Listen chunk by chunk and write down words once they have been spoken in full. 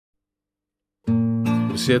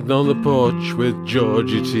Sitting on the porch with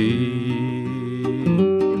Georgie T,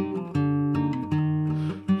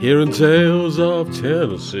 hearing tales of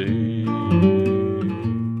Tennessee.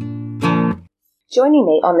 Joining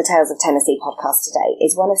me on the Tales of Tennessee podcast today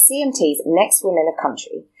is one of CMT's Next Women of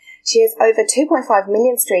Country. She has over 2.5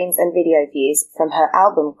 million streams and video views from her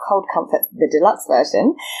album Cold Comfort, the deluxe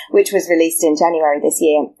version, which was released in January this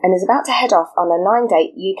year, and is about to head off on a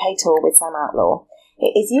 9-date UK tour with Sam Outlaw.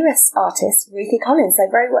 It is US artist Ruthie Collins, so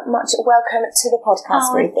very much welcome to the podcast,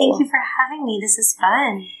 Ruthie. Thank you for having me. This is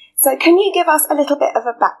fun. So can you give us a little bit of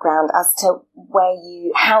a background as to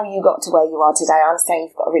how you got to where you are today? I understand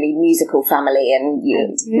you've got a really musical family and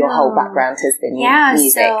your whole background has been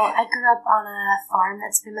music. So I grew up on a farm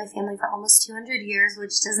that's been my family for almost 200 years,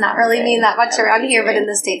 which does not really mean that much around here, but in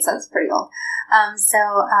the States that's pretty old.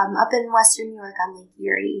 Up in western New York on Lake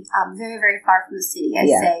Erie, very, very far from the city, I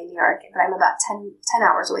say New York, but I'm about 10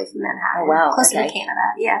 hours away from Manhattan, closer to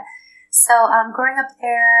Canada, So growing up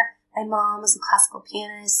there, my mom was a classical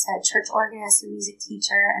pianist, a church organist, a music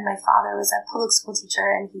teacher, and my father was a public school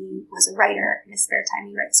teacher, and he was a writer in his spare time.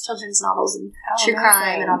 He writes children's novels and true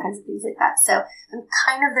crime and all kinds of things like that. So I'm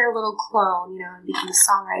kind of their little clone, and became a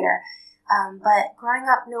songwriter. But growing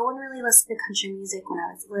up, no one really listened to country music when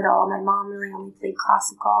I was little. My mom really only played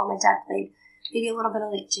classical. My dad played maybe a little bit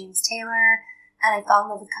of like James Taylor. And I fell in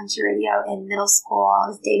love with country radio in middle school. I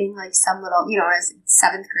was dating like some little, I was in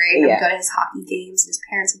 7th grade. I would go to his hockey games, and his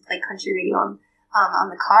parents would play country radio on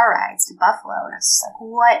the car rides to Buffalo. And I was just like,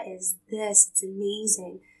 what is this? It's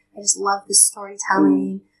amazing. I just love the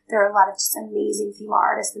storytelling. There are a lot of just amazing female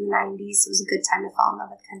artists in the 90s. So it was a good time to fall in love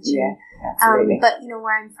with country. Yeah, absolutely. But,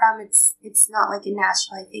 where I'm from, it's not like in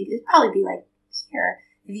Nashville, I think. It'd probably be like here.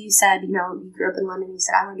 If you said, you grew up in London, you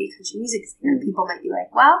said, I want to be a country music singer, people might be like,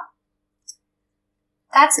 well,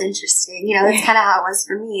 that's interesting. That's kind of how it was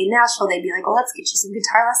for me. In Nashville, they'd be like, well, let's get you some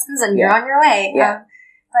guitar lessons and you're on your way.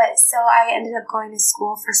 But so I ended up going to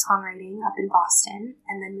school for songwriting up in Boston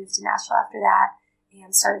and then moved to Nashville after that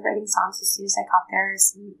and started writing songs as soon as I got there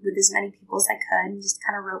with as many people as I could, and just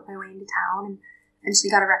kind of wrote my way into town and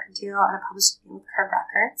eventually got a record deal and a publishing deal with Curb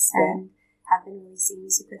Records and have been releasing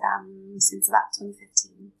music with them since about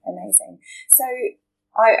 2015. Amazing. So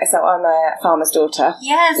I'm a farmer's daughter.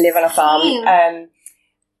 Yes. Live on a farm. Same.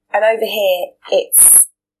 And over here, it's,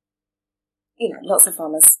 lots of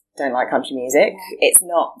farmers don't like country music. Yeah. It's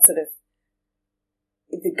not sort of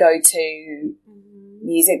the go-to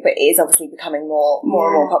music, but it is obviously becoming more and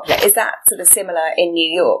more popular. Is that sort of similar in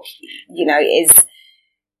New York? Is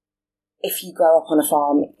if you grow up on a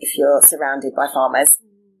farm, if you're surrounded by farmers,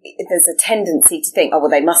 there's a tendency to think,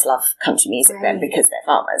 they must love country music then because they're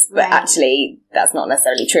farmers. But actually, that's not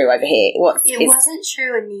necessarily true over here. It wasn't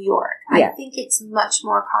true in New York. I think it's much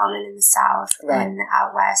more common in the South and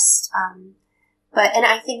out West. And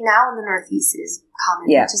I think now in the Northeast it is common.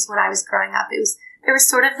 Yeah. Just when I was growing up, there was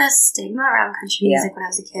sort of this stigma around country music when I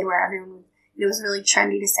was a kid, where everyone it was really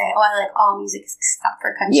trendy to say, I like all music except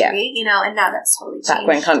for country, and now that's totally changed. Back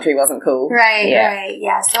when country wasn't cool. Right.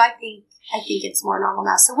 So I think it's more normal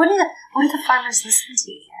now. So what do the farmers listen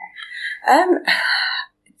to here?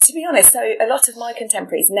 To be honest, so a lot of my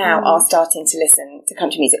contemporaries now are starting to listen to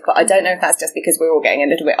country music, but I don't know if that's just because we're all getting a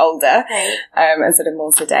little bit older and sort of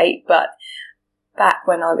more sedate. But back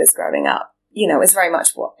when I was growing up, it was very much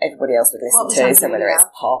what everybody else would listen to. So whether it's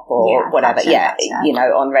pop or whatever, gotcha.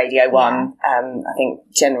 On Radio 1, I think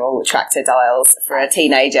General Tractor Dials for a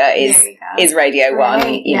teenager is Radio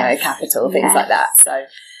 1, Capital, things like that. So,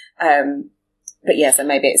 so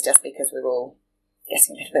maybe it's just because we're all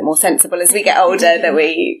getting a little bit more sensible as we get older that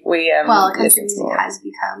we country music has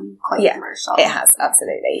become quite commercial. It has,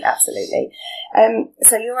 absolutely.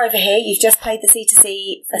 So you're over here, you've just played the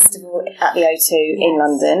C2C festival at the O2 in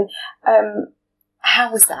London.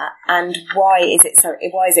 How was that, and why is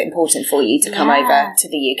it important for you to come over to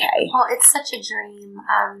the UK? Well, it's such a dream.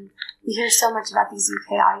 We hear so much about these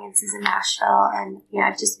UK audiences in Nashville, and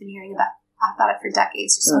I've just been hearing about it for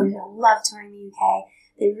decades. Just love touring the UK.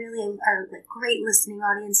 They really are like great listening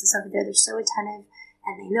audiences over there. They're so attentive,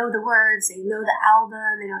 and they know the words, they know the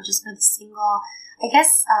album, they don't just know the single. I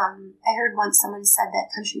guess I heard once someone said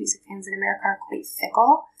that country music fans in America are quite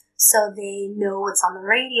fickle. So they know what's on the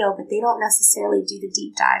radio, but they don't necessarily do the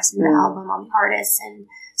deep dives in the album on the artist. And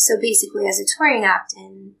so basically, as a touring act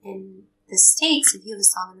in the States, if you have a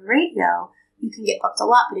song on the radio, you can get booked a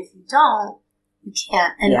lot. But if you don't, you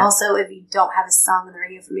can't. And also, if you don't have a song on the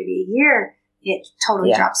radio for maybe a year, it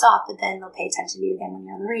totally drops off. But then they'll pay attention to you again when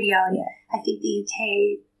you're on the radio. And I think the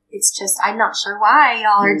UK, it's just, I'm not sure why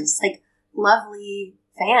y'all are just like lovely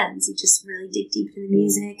fans. You just really dig deep into the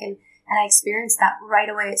music. And And I experienced that right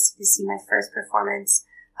away at CBC, my first performance.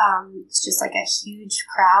 It's just like a huge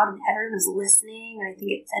crowd and everyone was listening. And I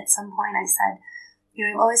think at some point I said,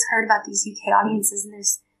 I've always heard about these UK audiences and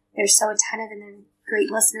they're so attentive and they're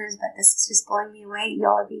great listeners, but this is just blowing me away.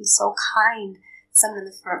 Y'all are being so kind. Someone in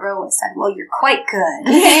the front row said, well, you're quite good.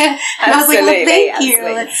 And I was like, well, thank you.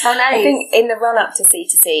 That's so nice. I think in the run-up to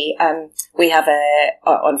C2C, we have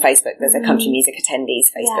on Facebook, there's a country music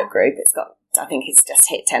attendees Facebook group. It's got, I think it's just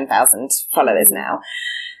hit 10,000 followers now.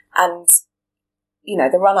 And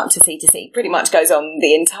the run-up to C2C pretty much goes on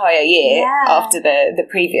the entire year after the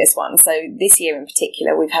previous one. So this year in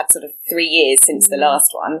particular, we've had sort of 3 years since the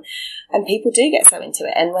last one, and people do get so into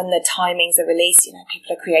it. And when the timings are released,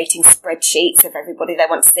 people are creating spreadsheets of everybody they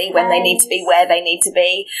want to see, when they need to be, where they need to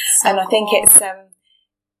be. So and I think it's,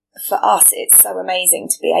 for us, it's so amazing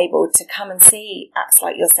to be able to come and see acts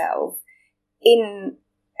like yourself in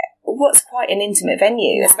what's quite an intimate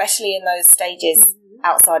venue, especially in those stages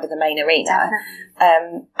outside of the main arena,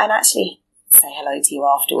 and actually say hello to you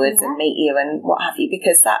afterwards and meet you and what have you,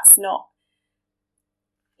 because that's not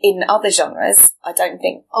in other genres. I don't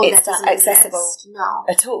think it's that accessible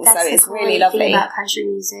at all. That's so it's really lovely. lovely. The thing about country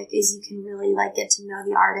music is you can really get to know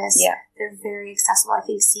the artists. They're very accessible. I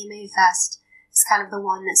think CMA Fest is kind of the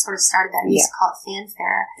one that sort of started that. We used to call it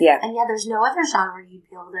Fanfare. And there's no other genre you'd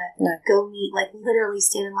be able to go meet, literally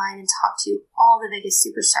stand in line and talk to all the biggest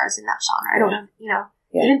superstars in that genre. I don't know,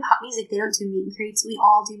 even pop music, they don't do meet and greets. We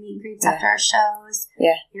all do meet and greets after our shows.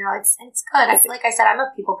 It's good. Like I said, I'm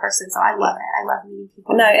a people person, so I love it. I love meeting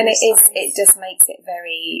people. No, and it just makes it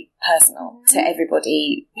very personal to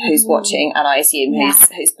everybody who's watching, and I assume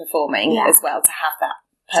who's performing as well, to have that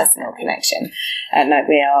personal connection. And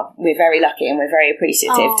we're very lucky and we're very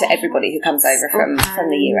appreciative to everybody who comes over from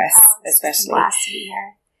the US, especially. Blessed to be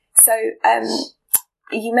here. So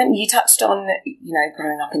you touched on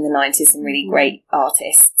growing up in the 90s, some really great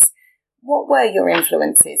artists. What were your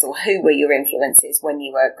influences, or who were your influences when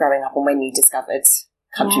you were growing up and when you discovered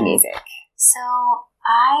country music? So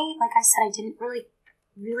like I said, I didn't really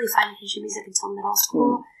find country music until middle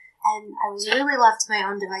school, and I was really left to my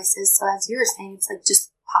own devices. So as you were saying, it's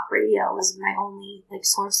just pop radio was my only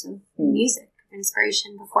source of music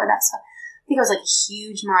inspiration before that. So I think I was a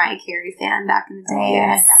huge Mariah Carey fan back in the day.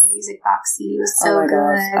 I had that music box CD. It was so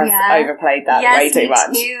good. I've overplayed that way too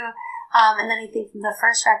much. Too. And then I think the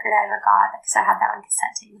first record I ever got, because I had that on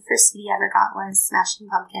cassette tape, the first CD I ever got was Smashing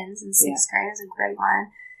Pumpkins in 6th grade. It was a great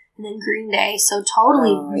one. And then Green Day. So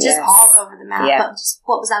totally just all over the map. But just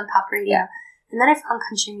what was on pop radio. And then I found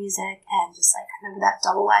country music and just I remember that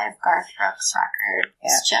Double Live Garth Brooks record.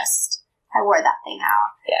 It's just, I wore that thing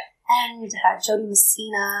out. And Jody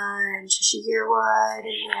Messina and Trisha Yearwood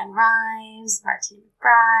and Leanne Rimes, Martina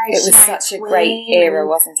McBride. It was such a great era,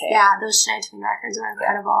 wasn't it? Yeah, those Shania Twain records were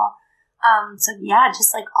incredible. So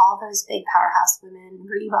just all those big powerhouse women.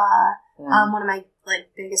 Reba, one of my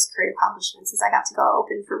biggest career accomplishments is I got to go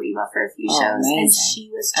open for Reba for a few shows, amazing. and she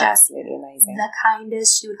was just absolutely amazing. The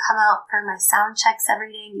kindest. She would come out for my sound checks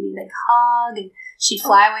every day and give me a big hug, and she'd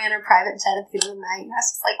fly away on her private jet at the end of the night, and I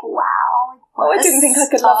was just wow. I didn't think I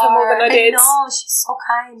could love her more than I did. No, she's so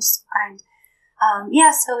kind, so kind.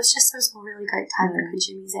 So it was a really great time for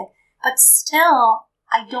country music, but still,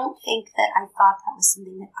 I don't think that I thought that was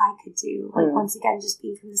something that I could do. Once again, just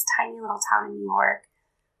being from this tiny little town in New York,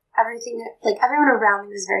 everyone around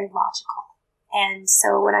me was very logical. And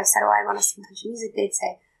so when I said, I want to sing country music, they'd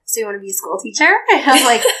say, so you want to be a school teacher? And I was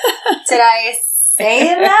like, did I say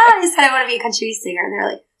that? I said I want to be a country singer. And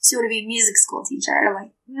they're like, so you want to be a music school teacher? And I'm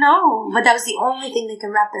like, no. But that was the only thing they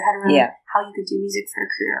could wrap their head around, how you could do music for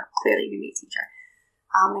a career. Clearly, you could be a teacher.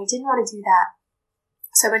 I didn't want to do that.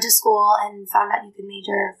 So I went to school and found out you could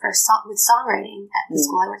major with songwriting at the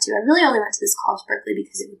school I went to. I really only went to this college, Berkeley,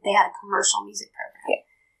 because they had a commercial music program.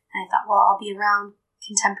 And I thought, I'll be around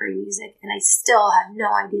contemporary music. And I still had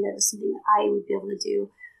no idea that it was something that I would be able to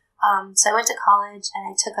do. So I went to college and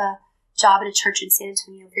I took a job at a church in San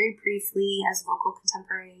Antonio very briefly as a vocal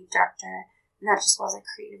contemporary director. And that just wasn't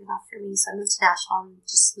creative enough for me. So I moved to Nashville and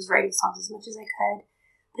just was writing songs as much as I could.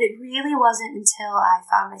 But it really wasn't until I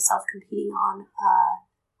found myself competing on a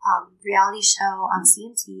reality show on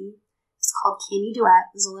CMT. It's called Can You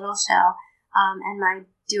Duet. It was a little show. And my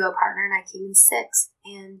duo partner and I came in 6th.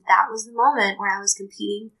 And that was the moment where I was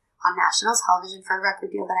competing on national television for a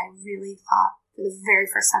record deal that I really thought, for the very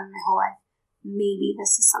first time in my whole life, maybe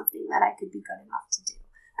this is something that I could be good enough to do.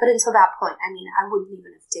 But until that point, I wouldn't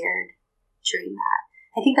even have dared dream that.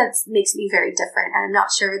 I think that makes me very different. And I'm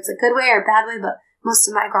not sure if it's a good way or a bad way, but most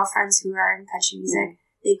of my girlfriends who are in country music,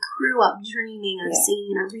 they grew up dreaming of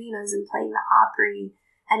singing in arenas and playing the Opry.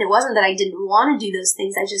 And it wasn't that I didn't want to do those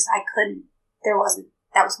things. I couldn't. That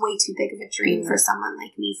was way too big of a dream for someone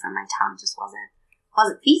like me from my town. It just wasn't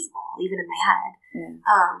feasible, even in my head.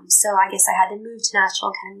 So I guess I had to move to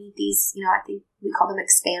Nashville, kind of meet these, I think we call them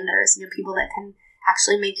expanders, people that can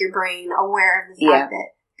actually make your brain aware of the fact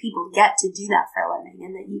that people get to do that for a living,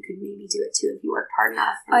 and that you could maybe do it too if you worked hard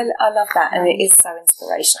enough. I love that, and it is so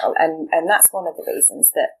inspirational, and that's one of the reasons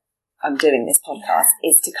that I'm doing this podcast,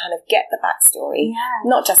 is to kind of get the backstory,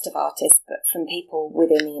 not just of artists, but from people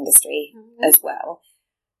within the industry as well.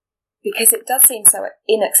 Because it does seem so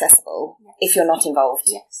inaccessible if you're not involved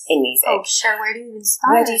in music. Oh, sure. Where do you even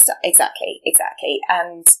start? Where do you start? Exactly.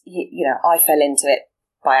 And, I fell into it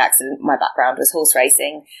by accident. My background was horse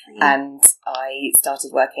racing, and I started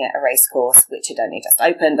working at a race course, which had only just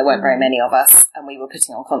opened. There weren't very many of us, and we were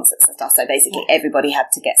putting on concerts and stuff. So basically everybody had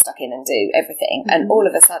to get stuck in and do everything. And all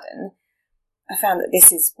of a sudden, I found that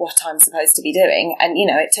this is what I'm supposed to be doing. And,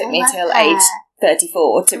 it took me till age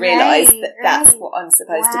 34 to realise that that's what I'm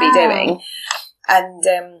supposed to be doing.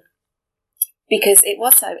 And because it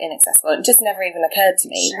was so inaccessible, it just never even occurred to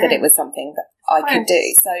me that it was something that I could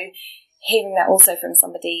do. So hearing that also from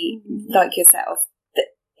somebody like yourself, that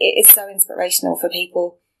it is so inspirational for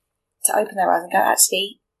people to open their eyes and go,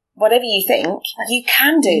 actually, whatever you think, you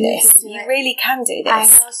can do this. You really can do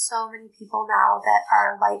this. I know so many people now that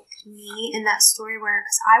are like me in that story where,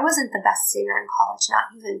 because I wasn't the best singer in college, not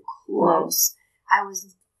even close. I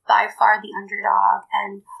was by far the underdog,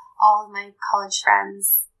 and all of my college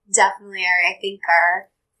friends definitely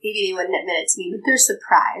are, maybe they wouldn't admit it to me, but they're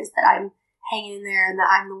surprised that I'm hanging in there and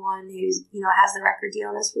that I'm the one who's, has the record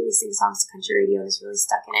deal and is releasing songs to country radio and is really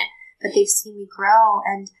stuck in it. But they've seen me grow,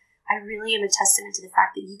 and I really am a testament to the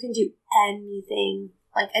fact that you can do anything.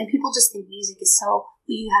 And people just think music is so,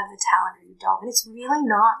 you have the talent or you don't. And it's really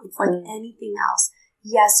not. It's like anything else.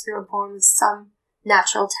 Yes, you're born with some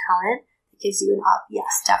natural talent that gives you an up.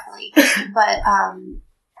 Yes, definitely. But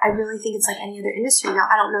I really think it's like any other industry. Now,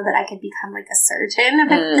 I don't know that I could become like a surgeon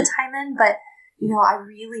if I put the time in, but, I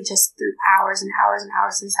really just through hours and hours and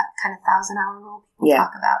hours, since that kind of 1,000-hour rule people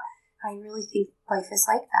talk about, I really think life is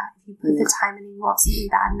like that. If you put the time in and you want something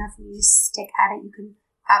bad enough and you just stick at it, you can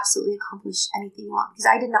absolutely accomplish anything you want. Because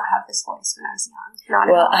I did not have this voice when I was young. Not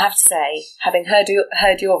at all. I have to say, having heard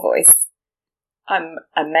your voice, I'm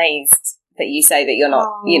amazed that you say that you're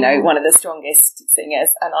not, one of the strongest singers,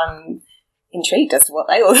 and I'm intrigued as to what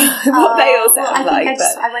they all sound like.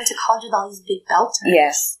 I went to college with all these big belters.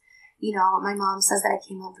 Yes. My mom says that I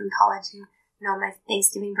came home from college and my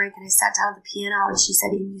Thanksgiving break, and I sat down at the piano, and she said,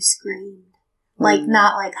 and you screamed.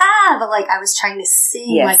 Not like, but like I was trying to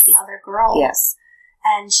sing like the other girls. Yes.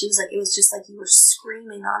 And she was like, it was just like you were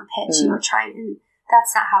screaming on pitch. You were trying, and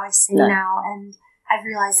that's not how I sing now. And I've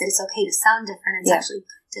realized that it's okay to sound different. It's actually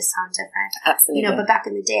good to sound different. Absolutely. But back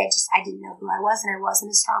in the day, I didn't know who I was, and I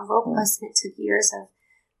wasn't a strong vocalist, and it took years of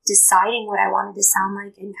deciding what I wanted to sound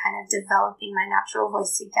like and kind of developing my natural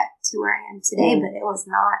voice to get to where I am today. But it was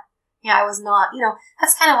not. I was not,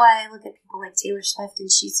 that's kind of why I look at people like Taylor Swift, and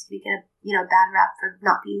she's going to get a bad rap for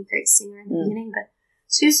not being a great singer in the beginning, but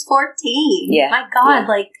she was 14. Yeah. My God,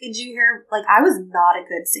 did you hear, I was not a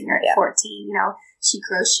good singer at 14, she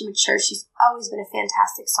grows, she matures, she's always been a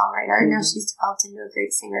fantastic songwriter, and now she's developed into a great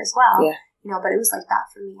singer as well. Yeah. But it was like that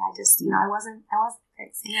for me. I just, I wasn't a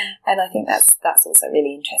great singer. And I think that's also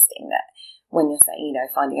really interesting, that when you're saying,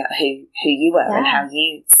 finding out who you were and how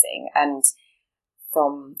you sing, and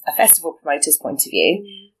from a festival promoter's point of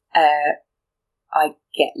view, I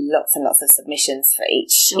get lots and lots of submissions for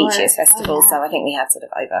each year's festival. So I think we had sort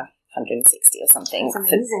of over 160 or something for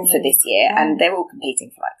this year, and they're all competing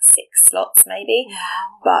for 6 slots maybe. Wow.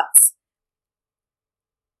 But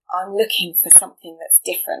I'm looking for something that's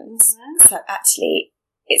different. So actually,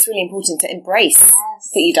 it's really important to embrace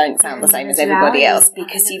that you don't sound the same as everybody else,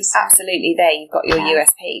 because you've absolutely you've got your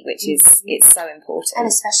USP, which is it's so important. And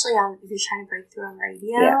especially if you're trying to break through on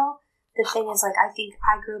radio, the thing is, I think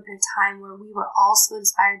I grew up in a time where we were all so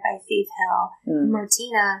inspired by Faith Hill and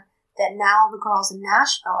Martina, that now the girls in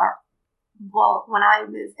Nashville are, when I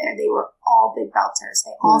moved there, they were all big belters.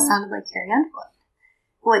 They all sounded like Carrie Underwood,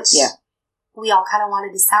 which we all kind of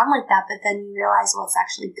wanted to sound like that, but then you realize, it's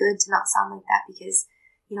actually good to not sound like that, because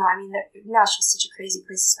Nashville's such a crazy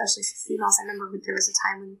place, especially for females. I remember there was a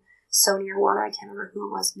time when Sony or Warner, I can't remember who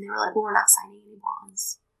it was, and they were like, we're not signing any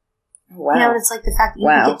blondes. Wow. And it's like the fact that you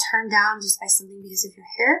can get turned down just by something because of your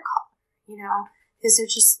hair color, because they're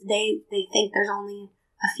just, they think there's only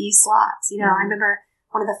a few slots, I remember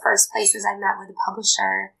one of the first places I met with a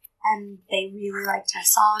publisher, and they really liked my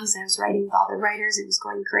songs, and I was writing with all the writers, it was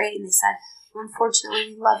going great, and they said, well,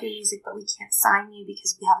 unfortunately, we love your music, but we can't sign you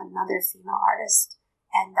because we have another female artist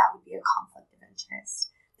and that would be a conflict of interest.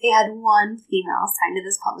 They had one female signed to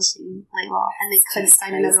this publishing label, and they couldn't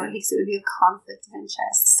sign another one because it would be a conflict of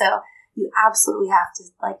interest. So you absolutely have to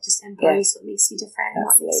just embrace what makes you different and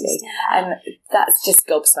what makes you stand out. And that's just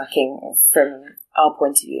gobsmacking from our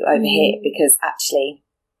point of view over here, because actually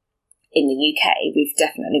in the UK we've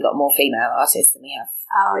definitely got more female artists than we have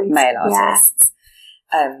male artists.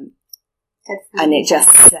 And it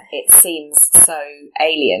seems so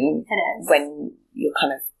alien when you're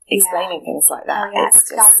kind of explaining things like that. Oh yeah,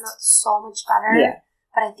 it's gotten so much better. Yeah.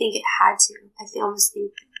 But I think it had to. I almost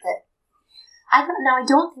think that I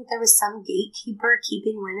don't think there was some gatekeeper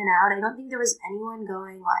keeping women out. I don't think there was anyone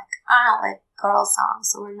going like, I don't like girl songs,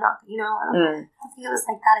 so we're not, I don't think it was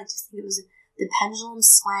like that. I just think it was the pendulum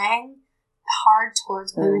swang hard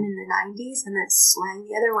towards women in the 90s, and then it swang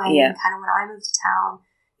the other way. And kind of when I moved to town,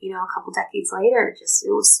 a couple decades later,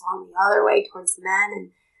 it was swung the other way towards the men.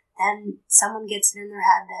 And then someone gets it in their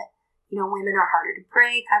head that, women are harder to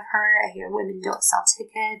break. I've heard, I hear women don't sell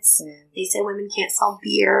tickets. They say women can't sell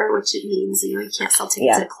beer, which it means, you can't sell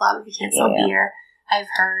tickets at a club if you can't sell beer. I've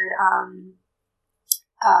heard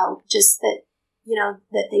just that,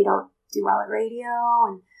 that they don't do well at radio,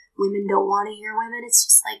 and women don't want to hear women. It's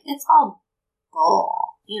just like, it's all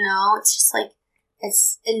bull, it's just like,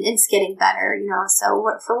 it's getting better, so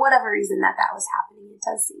for whatever reason that was happening, it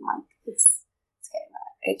does seem like it's getting better.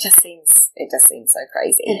 It just seems so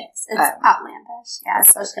crazy. It is. It's outlandish. Yeah,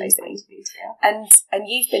 especially so in 2022. And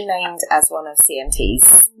you've been named as one of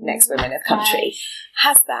CMT's Next Women of Country.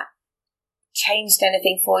 Has that changed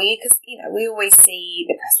anything for you? Because, we always see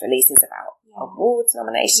the press releases about awards,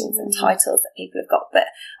 nominations and titles that people have got. But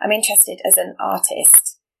I'm interested, as an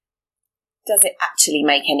artist, does it actually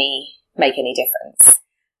make any difference?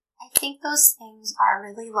 I think those things are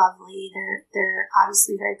really lovely. They're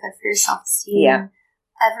obviously very good for your self-esteem. Yeah.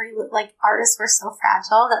 Artists were so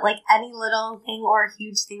fragile that any little thing or a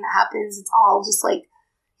huge thing that happens, it's all just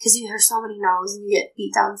because you hear so many no's and you get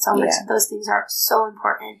beat down so much. Those things are so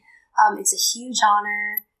important. It's a huge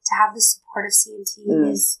honor to have the support of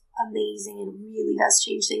CMT is amazing and really does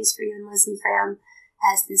change things for you. And Leslie Fram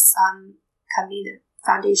has this company, the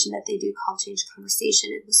foundation that they do called Change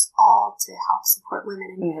Conversation. It was all to help support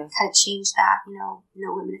women and kind of change that,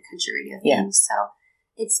 women at country radio thing. So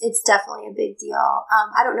it's definitely a big deal.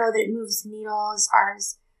 I don't know that it moves the needle as far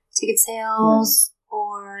as ticket sales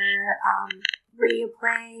or radio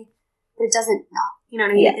play, but it doesn't not. You know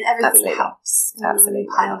what I mean? Yeah, everything helps. And when you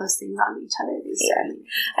pile those things onto each other, they certainly.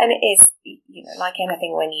 And it is, like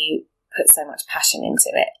anything, when you put so much passion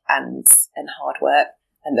into it and hard work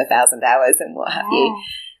and the 1,000 hours and what have you,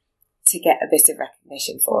 to get a bit of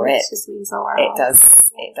recognition for it just means the world. It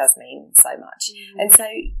does mean so much. And so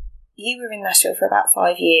you were in Nashville for about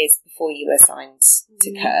 5 years before you were signed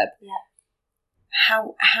to Curb. Yeah.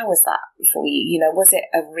 How was that for you? Was it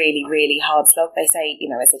a really, really hard slog? They say,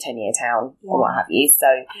 it's a 10-year town or what have you.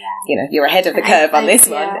 So, you're ahead of the curve on this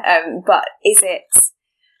one. But it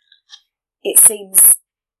seems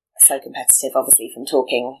so competitive, obviously, from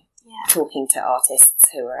talking to artists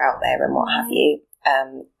who are out there and what have you.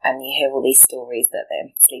 And you hear all these stories that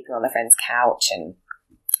they're sleeping on a friend's couch and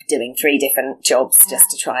doing 3 different jobs just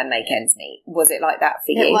to try and make ends meet. Was it like that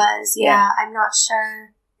for you? It was, yeah. I'm not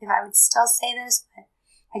sure if I would still say this, but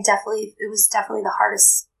it was definitely the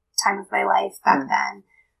hardest time of my life back then.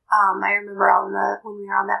 I remember when we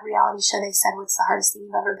were on that reality show, they said, "What's the hardest thing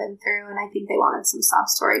you've ever been through?" And I think they wanted some sob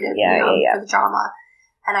story for the drama.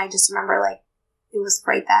 And I just remember it was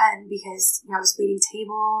right then because I was waiting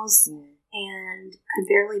tables and could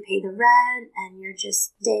barely pay the rent, and you're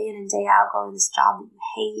just day in and day out going to this job that you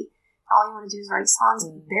hate. All you want to do is write songs,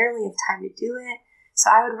 but you barely have time to do it. So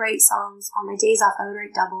I would write songs on my days off. I would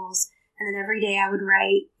write doubles, and then every day I would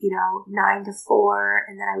write, 9 to 4,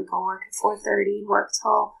 and then I would go work at 4:30 and work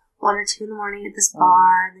till 1 or 2 in the morning at this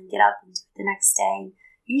bar, and then get up and do it the next day.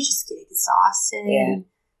 You just get exhausted. And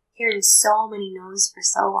hearing so many no's for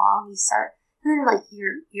so long, you start, and then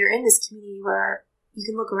you're in this community where you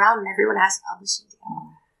can look around and everyone has a publishing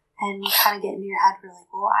deal, and you kind of get into your head, we're like,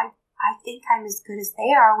 well, I think I'm as good as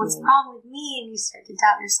they are. What's wrong with me? And you start to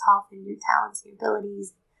doubt yourself and your talents and your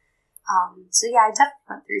abilities. So I definitely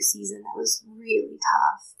went through a season that was really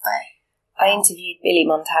tough. But I interviewed Billy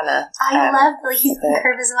Montana. I love Billy. He's the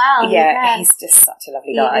Curb as well. Yeah, he's just such a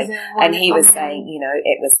lovely guy. And he was saying,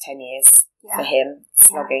 it was 10 years for him,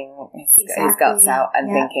 slogging his guts out and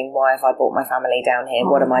thinking, why have I brought my family down here?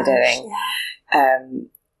 What am I doing? And,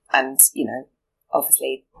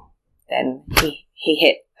 obviously then he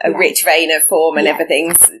hit a rich vein of form and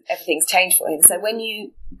everything's changed for him. So when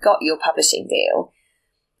you got your publishing deal,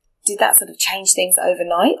 did that sort of change things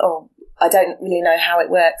overnight, or I don't really know how it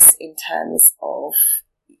works in terms of,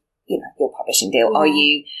 your publishing deal. Are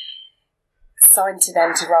you signed to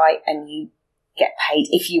them to write and you get paid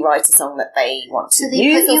if you write a song that they want to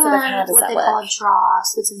use? Put you or on what they call a draw.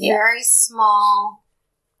 So it's a very small,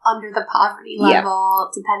 under the poverty level,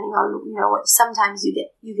 depending on, what sometimes you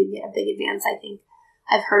could get a big advance. I think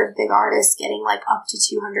I've heard of big artists getting like up to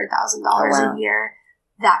 $200,000 a year.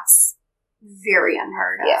 That's very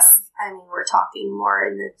unheard of. Yes. I mean, we're talking more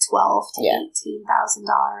in the $12,000 to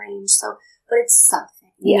 $18,000 range. So, but it's something.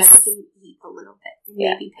 Yes. You can eat a little bit and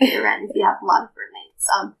maybe pay your rent if you have a lot of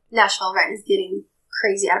roommates. Nashville rent is getting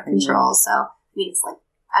crazy out of control. So, I mean, it's like,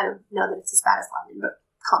 I don't know that it's as bad as London, but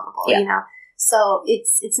comparable, So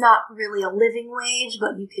it's not really a living wage,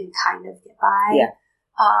 but you can kind of get by. Yeah.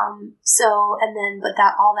 But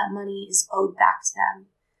all that money is owed back to them.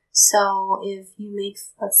 So if you make,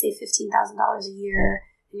 let's say, $15,000 a year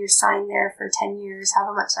and you're signed there for 10 years,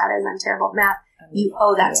 however much that is, I'm terrible at math, you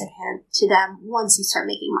owe that to them once you start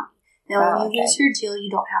making money. Now, when you use your deal, you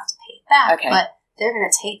don't have to pay it back, but they're going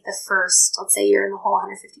to take the first, let's say you're in the whole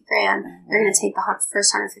 $150,000, they're going to take the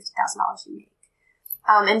first $150,000 you make.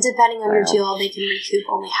 And depending on your deal, they can recoup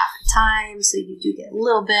only half the time, so you do get a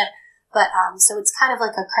little bit. But so it's kind of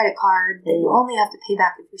like a credit card that you only have to pay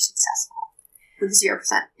back if you're successful with 0%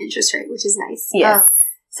 interest rate, which is nice. Yes.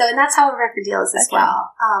 And that's how a record deal is as well.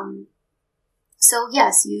 So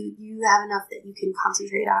yes, you have enough that you can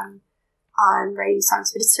concentrate on writing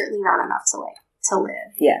songs, but it's certainly not enough to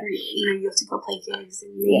live. Yeah. Really. You have to go play gigs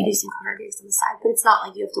and maybe do some cover gigs on the side, but it's not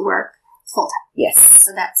like you have to work full time. Yes.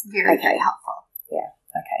 So that's very, very helpful. Yeah.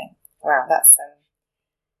 Okay. Wow. That's,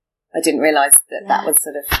 I didn't realise that was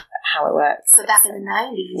sort of how it works. So back in the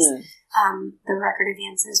 90s, the record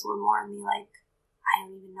advances were more in the I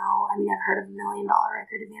don't even know. I mean, I've heard of $1 million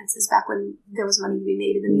record advances back when there was money to be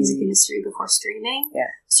made in the music industry before streaming. Yeah.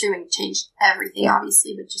 Streaming changed everything,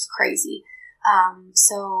 obviously, but just crazy.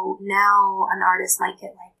 So now an artist might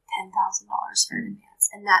get like $10,000 for an advance,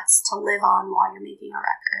 and that's to live on while you're making a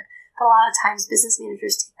record. But a lot of times business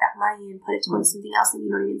managers take that money and put it towards something else and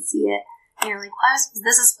you don't even see it. And you're like, well,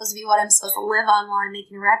 this is supposed to be what I'm supposed to live on while I'm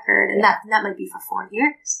making a record. And that might be for 4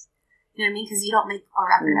 years. You know what I mean? Because you don't make a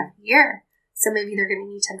record every year. So maybe they're giving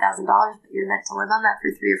you $10,000, but you're meant to live on that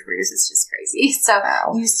for 3 or 4 years. It's just crazy. So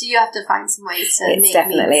you have to find some ways to make it. It's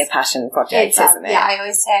definitely a passion project, isn't it? Yeah, I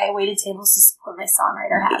always say I waited tables to support my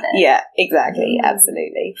songwriter habit. Yeah, exactly.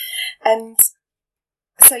 Absolutely. And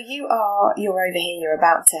so you're over here, you're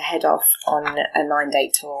about to head off on a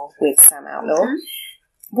 9-date tour with Sam Outlaw.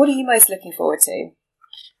 What are you most looking forward to?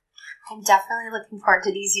 I'm definitely looking forward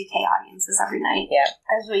to these UK audiences every night. Yeah.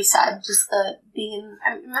 As we said, just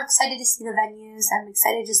I'm excited to see the venues. I'm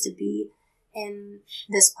excited just to be in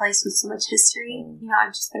this place with so much history.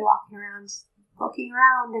 I've just been walking around, looking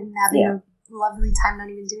around and having a lovely time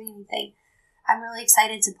not even doing anything. I'm really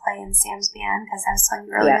excited to play in Sam's band because I was telling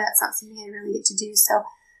you earlier that's not something I really get to do. So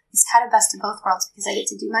it's kind of best of both worlds because I get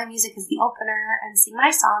to do my music as the opener and sing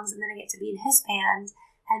my songs, and then I get to be in his band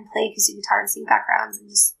and play acoustic guitar and sing backgrounds and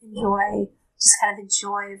just enjoy the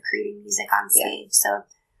joy of creating music on stage. So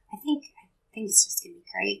I think it's just going to be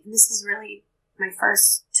great. And this is really my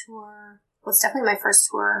first tour. Well, it's definitely my first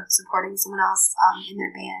tour supporting someone else in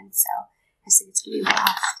their band. So I just think it's going to be a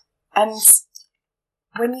blast.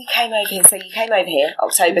 And when you came over here,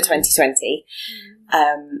 October 2020,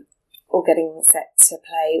 all getting set to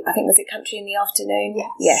play, I think, was it Country in the Afternoon?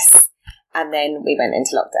 Yes. And then we went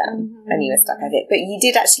into lockdown and you were stuck with it. But you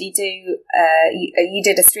did actually do, you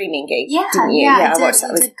did a streaming gig, didn't you? Yeah, I watched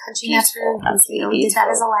that. We did Country in the Afternoon. We did that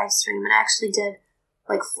as a live stream, and I actually did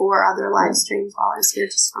like 4 other live streams while I was here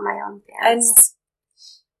just for my own fans. And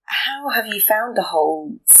how have you found the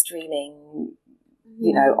whole streaming,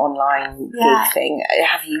 online gig thing?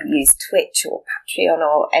 Have you used Twitch or Patreon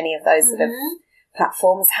or any of those sort of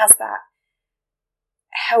platforms? Has that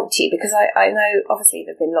helped you? Because I know obviously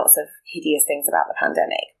there have been lots of hideous things about the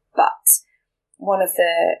pandemic, but one of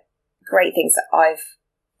the great things that I've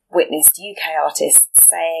witnessed UK artists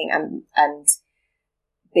saying and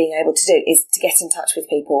being able to do is to get in touch with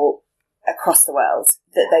people across the world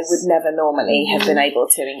that they would never normally have been able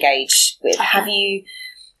to engage with. Have you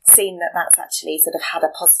seen that that's actually sort of had a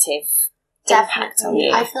positive impact on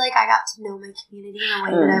you? I feel like I got to know my community in a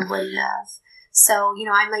way that I wouldn't have. So,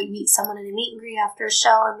 I might meet someone in a meet and greet after a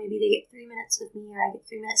show, and maybe they get 3 minutes with me, or I get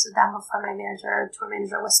 3 minutes with them before my tour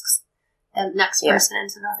manager whisks the next person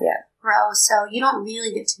into the row. So you don't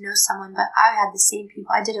really get to know someone, but I had the same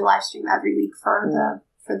people. I did a live stream every week for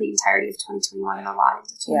the entirety of 2021 and a lot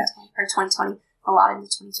into 2020, or 2020, a lot into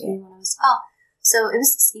 2021 as well. So it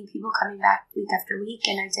was the same people coming back week after week,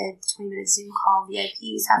 and I did 20-minute Zoom call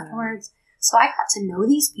VIPs afterwards. So I got to know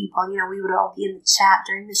these people. You know, we would all be in the chat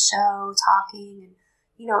during the show talking, and,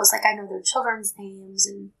 you know, it was like I know their children's names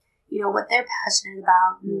and, you know, what they're passionate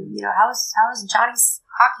about. And, you know, how was Johnny's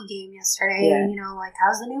hockey game yesterday? Yeah. And, you know, like,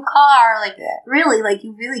 how's the new car? Like, really, like,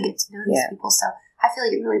 you really get to know these people. So I feel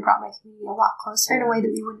like it really brought my community a lot closer in a way that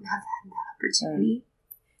we wouldn't have had that opportunity.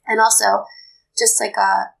 And also, just like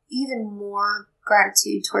even more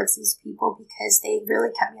gratitude towards these people because they really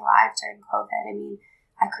kept me alive during COVID. I mean,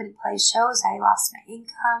 I couldn't play shows. I lost my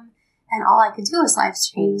income. And all I could do was live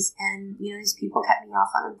streams. And, you know, these people kept me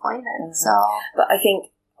off unemployment. So, but I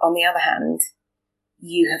think, on the other hand,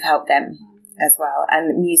 you have helped them as well.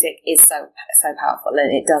 And music is so powerful,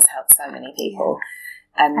 and it does help so many people.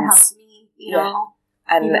 And it helps me, you know.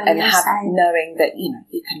 And knowing that, you know,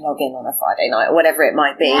 you can log in on a Friday night or whatever it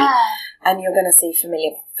might be, and you're going to see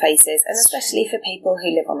familiar faces, and especially for people who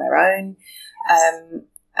live on their own,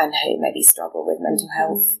 and who maybe struggle with mental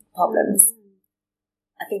health problems.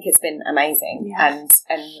 I think it's been amazing, and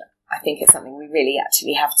I think it's something we really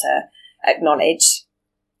actually have to acknowledge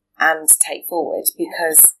and take forward,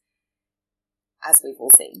 because as we've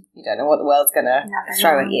all seen, you don't know what the world's going to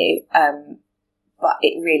throw at you, but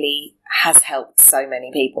it really has helped so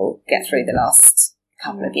many people get through the last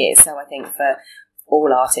couple of years. So I think for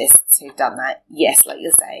all artists who've done that, yes, like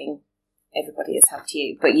you're saying, everybody has helped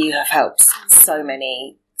you, but you have helped so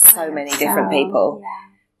many different people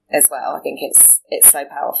as well. I think it's so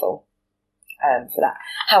powerful for that.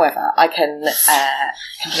 However, I can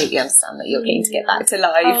completely understand that you're keen to get back to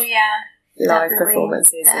live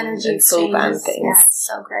performances and full band things. Yeah, it's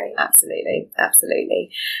so great.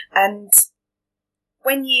 Absolutely. And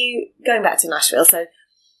when you, going back to Nashville, so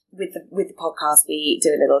with the podcast, we do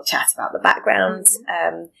a little chat about the background,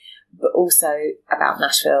 but also about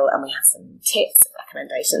Nashville, and we have some tips and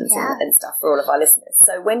recommendations and stuff for all of our listeners.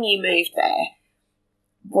 So when you moved there,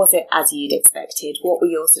 was it as you'd expected? What were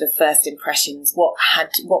your sort of first impressions? What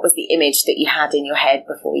was the image that you had in your head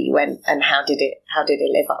before you went, and how did it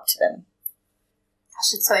live up to them?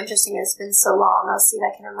 Gosh, it's so interesting. It's been so long. I'll see if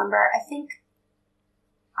I can remember. I think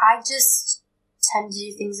I just tend to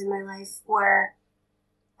do things in my life where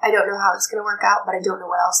I don't know how it's going to work out, but I don't know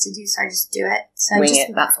what else to do, so I just do it. So Wing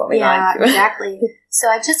it, that's what we like. Yeah, exactly. So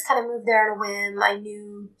I just kind of moved there on a whim. I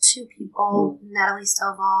knew two people, Natalie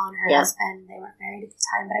Stovall and her husband. They weren't married at the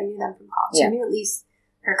time, but I knew them from college. I knew at least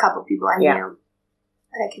there were a couple people I knew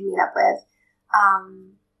that I could meet up with.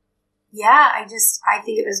 I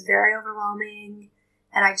think it was very overwhelming,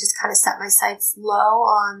 and I just kind of set my sights low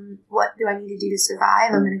on what do I need to do to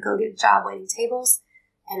survive. I'm going to go get a job waiting tables.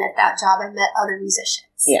 And at that job, I met other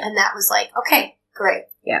musicians. Yeah. And that was like, okay, great.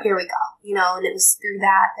 Yeah. Here we go. You know, and it was through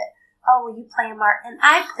that, oh, well, you play a Martin,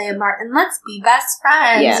 I play a Martin, let's be best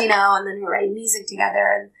friends, you know, and then we're writing music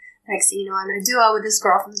together. And the next thing you know, I'm in a duo with this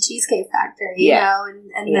girl from the Cheesecake Factory, you know,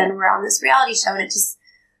 and then we're on this reality show, and it just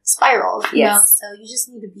spiraled, you know. So you just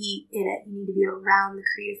need to be in it. You need to be around the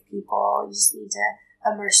creative people. You just need to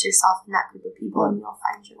immerse yourself in that group of people, and you'll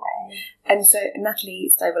find your way. And so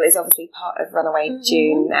Natalie Stovall is obviously part of Runaway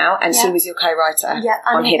June now, and she was your co-writer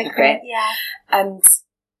on Hypocrite. Yeah. And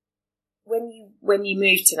when you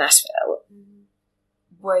moved to Nashville,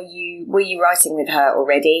 were you writing with her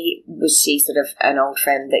already? Was she sort of an old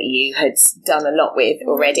friend that you had done a lot with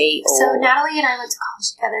already? Or? So Natalie and I went to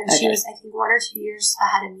college together, and she was, I think, 1 or 2 years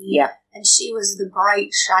ahead of me. Yeah. And she was the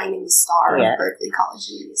bright, shining star of Berklee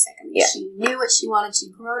College of Music. I mean, she knew what she wanted.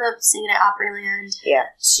 She'd grown up singing at Opryland. Yeah.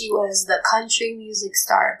 She was the country music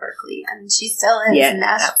star at Berklee, and she still is in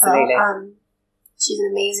Nashville. Absolutely. She's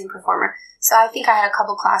an amazing performer. So I think I had a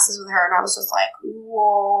couple classes with her, and I was just like,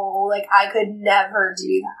 whoa, like I could never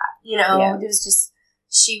do that. You know, it was just,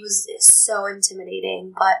 she was so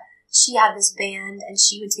intimidating, but she had this band, and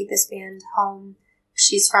she would take this band home.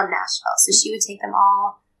 She's from Nashville, so she would take them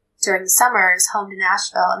all during the summers home to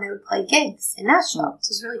Nashville, and they would play gigs in Nashville. So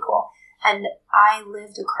it was really cool. And I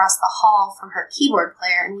lived across the hall from her keyboard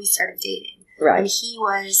player, and we started dating. Right. And he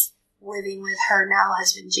was living with her now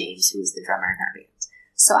husband, James, who was the drummer in her band.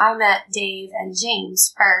 So I met Dave and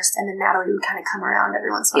James first, and then Natalie would kind of come around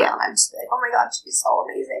every once in a while, and I'd just be like, oh my God, she's so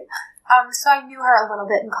amazing. So I knew her a little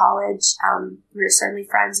bit in college. We were certainly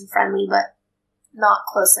friends and friendly, but not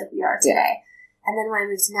close like we are today. And then when I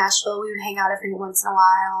moved to Nashville, we would hang out every once in a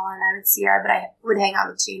while, and I would see her, but I would hang out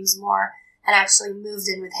with James more, and actually moved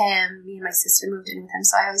in with him. Me and my sister moved in with him,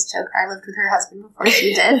 so I always joke I lived with her husband before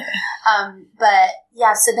she did. But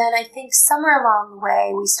yeah, so then I think somewhere along the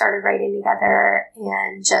way, we started writing together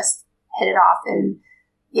and just hit it off. And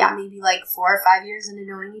yeah, maybe like 4 or 5 years into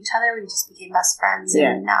knowing each other, we just became best friends.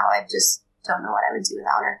 And now I just don't know what I would do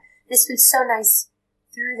without her. And it's been so nice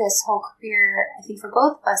through this whole career, I think, for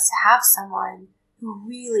both of us to have someone who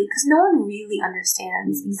really, because no one really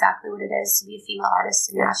understands exactly what it is to be a female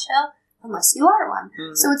artist in Nashville unless you are one.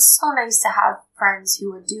 So it's so nice to have friends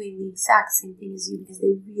who are doing the exact same thing as you because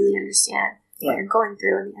they really understand what you're going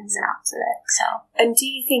through and the ins and outs of it. So, and do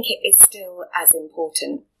you think it is still as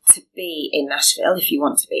important to be in Nashville if you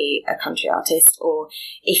want to be a country artist, or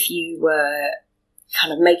if you were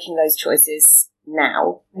kind of making those choices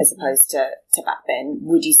now as opposed to back then,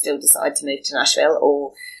 would you still decide to move to Nashville,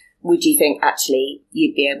 or would you think actually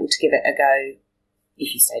you'd be able to give it a go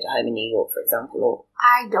if you stayed at home in New York, for example? Or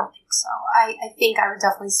I don't think so. I think I would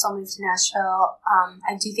definitely still move to Nashville.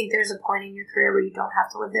 I do think there's a point in your career where you don't have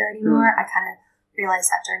to live there anymore. I kind of realized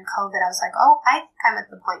that during COVID. I was like, oh, I think I'm at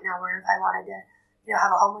the point now where if I wanted to,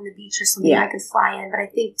 have a home on the beach or something, I could fly in. But I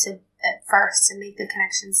think at first to make the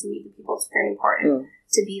connections and meet the people, it's very important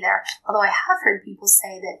to be there. Although I have heard people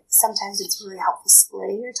say that sometimes it's really helpful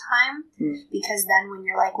splitting your time because then when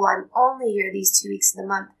you're like, well, I'm only here these 2 weeks of the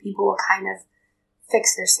month, people will kind of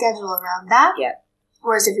fix their schedule around that. Yeah.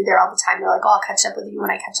 Whereas if you're there all the time, they're like, oh, I'll catch up with you when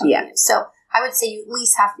I catch up with you. So I would say you at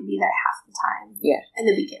least have to be there half the time in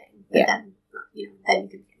the beginning. But then, then you can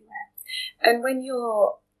be anywhere. And when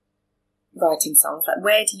you're writing songs, like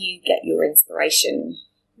where do you get your inspiration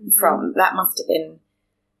from? That must have been,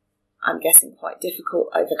 I'm guessing, quite difficult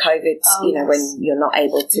over COVID, when you're not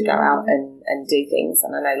able to go out and do things.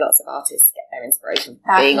 And I know lots of artists get their inspiration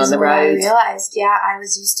from being on the road. I realized, I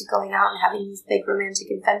was used to going out and having these big romantic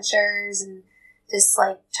adventures and just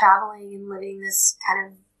like traveling and living this kind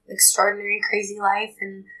of extraordinary, crazy life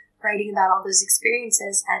and writing about all those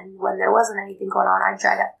experiences. And when there wasn't anything going on, I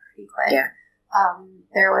dried up pretty quick. Yeah.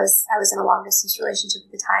 I was in a long distance relationship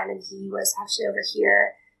at the time, and he was actually over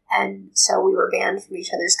here. And so we were banned from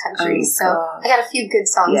each other's countries. So I got a few good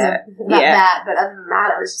songs about that. But other than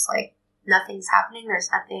that, I was just like, nothing's happening. There's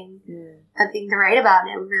nothing to write about.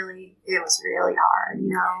 And it was really hard,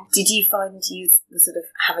 Did you find you were sort of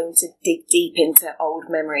having to dig deep into old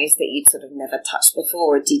memories that you'd sort of never touched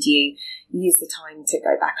before? Or did you use the time to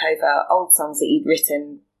go back over old songs that you'd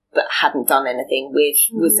written but hadn't done anything with?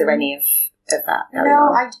 Was there any of that going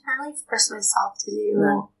on? I didn't really force myself to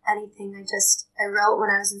do anything. I wrote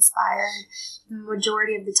when I was inspired. The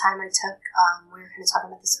majority of the time I took, we were kind of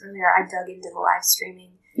talking about this earlier, I dug into the live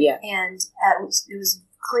streaming. Yeah. And it was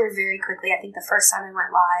clear very quickly. I think the first time I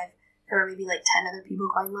went live, there were maybe like 10 other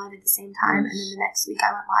people going live at the same time. And then the next week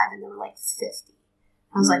I went live and there were like 50.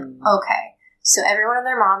 I was like, okay. So everyone and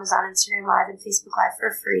their mom is on Instagram Live and Facebook Live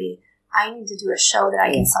for free. I need to do a show that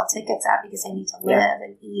I can sell tickets at because I need to live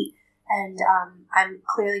and eat. And I'm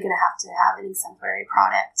clearly going to have an exemplary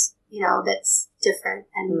product, that's different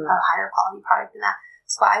and a higher quality product than that.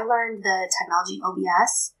 So I learned the technology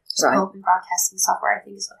OBS, Open Broadcasting Software, I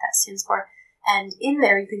think is what that stands for. And in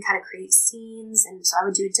there, you can kind of create scenes. And so I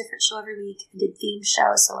would do a different show every week. I did theme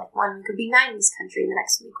shows. So like one week would be 90s country, and the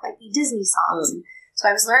next week might be Disney songs. And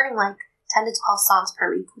so I was learning like 10 to 12 songs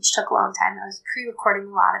per week, which took a long time. I was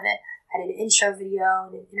pre-recording a lot of it. I did an intro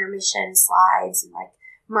video and an intermission slides and like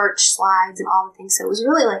merch slides and all the things. So it was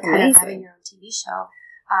really like kind of having your own TV show.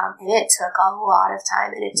 And it took a lot of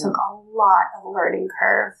time and it took a lot of learning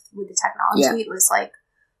curve with the technology. It was like,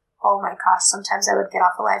 oh my gosh, sometimes I would get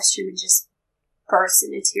off a live stream and just burst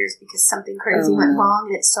into tears because something crazy went wrong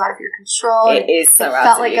and it's so out of your control. It is so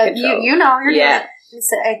out of your control. You're doing it. And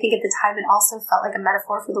so I think at the time it also felt like a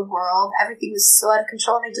metaphor for the world. Everything was so out of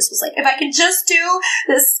control and I just was like, if I could just do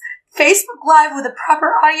this Facebook Live with the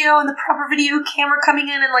proper audio and the proper video camera coming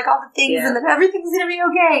in and like all the things and then everything's going to be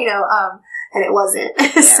okay, and it wasn't.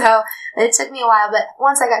 So it took me a while, but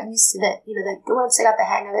once I got used to it, once I got the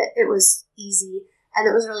hang of it, it was easy. And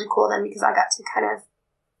it was really cool then because I got to kind of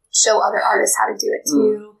show other artists how to do it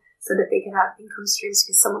too so that they could have income streams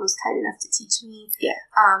because someone was kind enough to teach me. Yeah.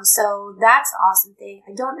 So that's an awesome thing.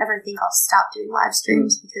 I don't ever think I'll stop doing live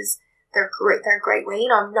streams because they're great. They're a great way.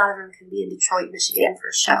 Not everyone can be in Detroit, Michigan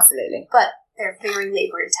for a show. Absolutely. But they're very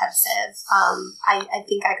labor intensive. I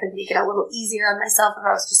think I could make it a little easier on myself if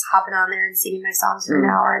I was just hopping on there and singing my songs for an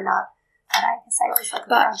hour and not. But I guess I always like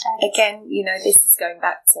the project. Again, this is going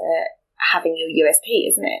back to having your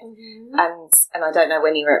USP, isn't it? And I don't know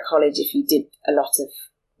when you were at college if you did a lot of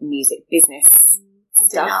music business I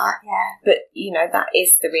did not, But, that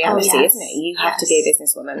is the reality, isn't it? You have to be a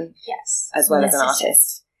businesswoman as well as an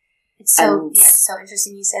artist. It's so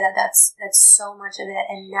interesting you say that. That's so much of it.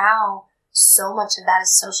 And now so much of that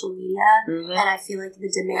is social media. And I feel like the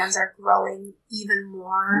demands are growing even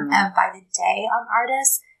more by the day on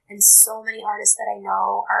artists. And so many artists that I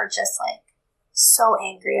know are just like so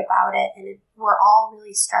angry about it, and we're all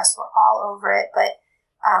really stressed. We're all over it. But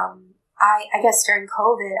I guess during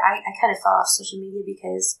COVID, I kind of fell off social media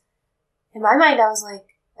because in my mind, I was like,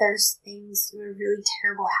 there's things that are really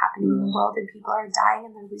terrible happening in the world, and people are dying,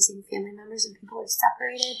 and they're losing family members, and people are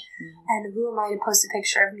separated. And who am I to post a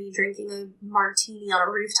picture of me drinking a martini on a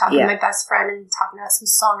rooftop with my best friend and talking about some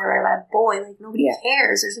song I wrote about a boy? Like, nobody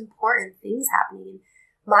cares. There's important things happening. And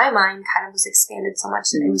my mind kind of was expanded so much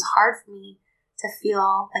that it was hard for me to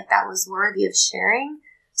feel like that was worthy of sharing.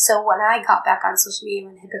 So when I got back on social media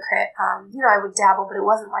with Hypocrite, I would dabble, but it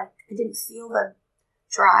wasn't like, I didn't feel the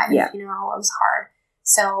drive, it was hard.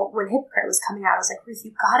 So when Hypocrite was coming out, I was like, Ruth,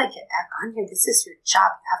 you gotta get back on here. This is your job.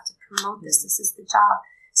 You have to promote this. This is the job.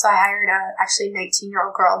 So I hired a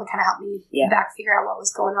 19-year-old girl to kind of help me back figure out what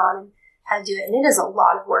was going on and how to do it. And it is a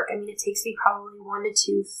lot of work. I mean, it takes me probably 1 to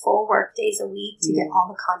 2 full work days a week to get all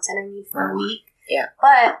the content I need for a week. Yeah.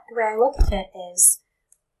 But the way I look at it is,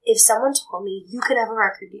 if someone told me you could have a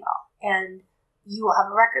record deal and you will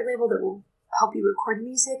have a record label that will help you record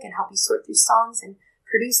music and help you sort through songs and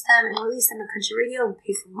produce them and release them on country radio and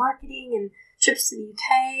pay for marketing and trips to the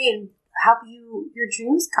UK and help your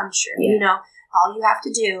dreams come true. All you have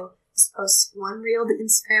to do is post 1 reel to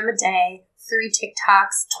Instagram a day, 3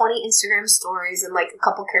 TikToks, 20 Instagram stories, and like a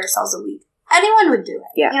couple carousels a week. Anyone would do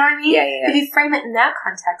it. Yeah. You know what I mean? Yeah. If you frame it in that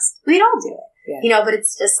context, we'd all do it. Yeah. But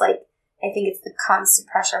it's just like, I think it's the constant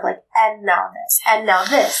pressure of like, and now this, and now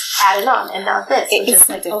this, adding on, and now this. It's just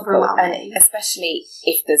like overwhelming. And especially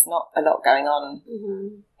if there's not a lot going on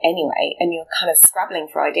anyway, and you're kind of scrabbling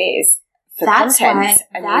for ideas for content.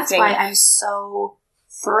 That's why I'm so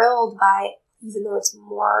thrilled by, even though it's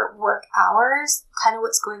more work hours, kind of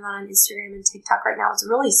what's going on Instagram and TikTok right now. It's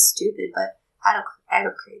really stupid, but I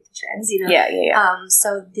don't create the trends,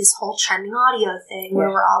 So this whole trending audio thing where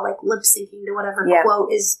we're all like lip syncing to whatever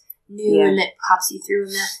quote is new and that pops you through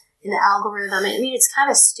in the algorithm. I mean, it's kind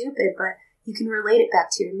of stupid, but you can relate it back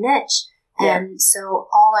to your niche. And so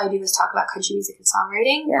all I do is talk about country music and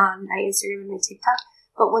songwriting on my Instagram and my TikTok.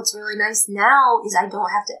 But what's really nice now is I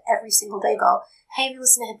don't have to every single day go, hey, have you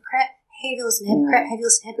listened to Hypocrite? Hey, have you listened to Hypocrite? Have you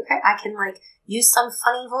listened to Hypocrite? I can like use some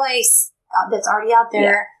funny voice that's already out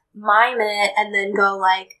there, mime it, and then go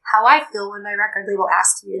like how I feel when my record label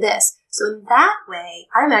asks me this. So in that way,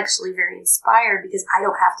 I'm actually very inspired because I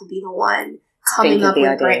don't have to be the one coming up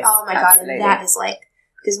with great, oh my God, and that is like,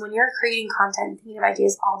 because when you're creating content and thinking of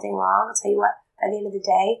ideas all day long, I'll tell you what, by the end of the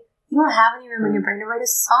day, you don't have any room in your brain to write a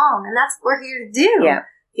song, and that's what we're here to do.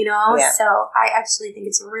 So I actually think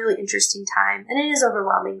it's a really interesting time, and it is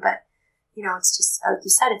overwhelming, but it's just, like you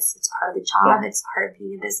said, it's part of the job. It's part of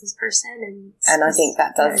being a business person. And I think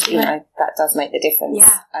that does, that does make the difference.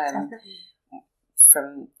 Definitely.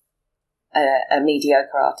 From a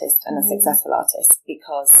mediocre artist and a successful artist,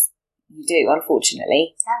 because you do,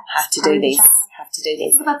 unfortunately, have to do these.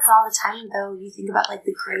 You think about that all the time, though. You think about like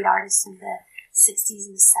the great artists in the 60s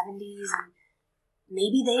and the 70s, and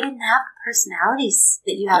maybe they didn't have the personalities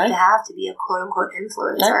that you have to be a quote-unquote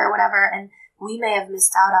influencer or whatever, and we may have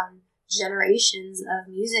missed out on generations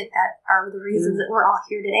of music that are the reasons that we're all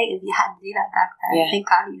here today. If you had to do that back then, thank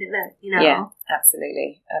God you didn't, Yeah,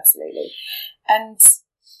 absolutely. And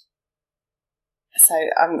so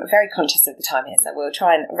I'm very conscious of the time here, so we'll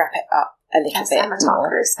try and wrap it up a little bit I'm a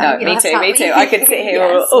talker, so no, me too. I could sit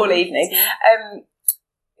here all evening.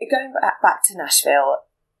 Going back to Nashville,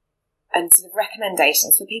 and sort of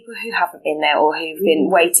recommendations for people who haven't been there or who've been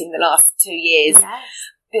waiting the last 2 years,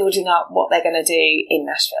 building up what they're going to do in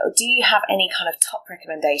Nashville. Do you have any kind of top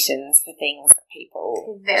recommendations for things that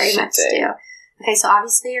people very much do? Okay, so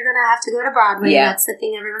obviously you're going to have to go to Broadway. That's the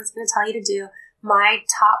thing everyone's going to tell you to do. My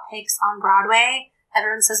top picks on Broadway,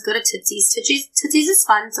 everyone says go to Tootsie's. Tootsie's is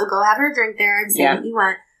fun, so go have a drink there and say what you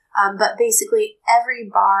want. But basically, every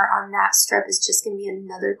bar on that strip is just going to be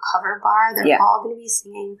another cover bar. They're all going to be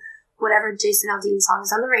singing whatever Jason Aldean song is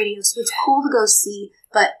on the radio, so it's cool to go see,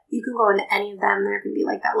 but you can go into any of them. There can be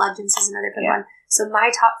like that Legends is another good one. So my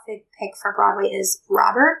top pick for Broadway is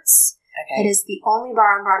Roberts. Okay. It is the only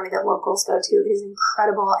bar on Broadway that locals go to. It is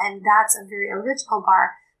incredible, and that's a very original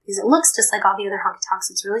bar because it looks just like all the other honky tonks.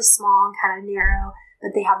 It's really small and kind of narrow,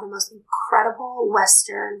 but they have the most incredible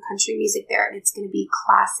Western country music there, and it's going to be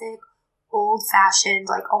classic, old-fashioned,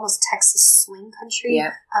 like almost Texas swing country.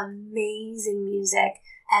 Amazing music.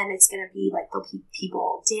 And it's going to be like there'll be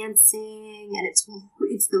people dancing, and it's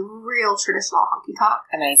the real traditional honky tonk.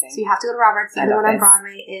 Amazing. So you have to go to Roberts. The other one on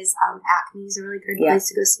Broadway is Acme is a really good place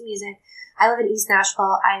to go see music. I live in East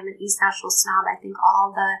Nashville. I am an East Nashville snob. I think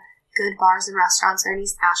all the good bars and restaurants are in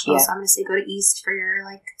East Nashville. So I'm going to say go to East for your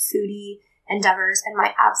like foodie endeavors. And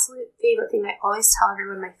my absolute favorite thing, I always tell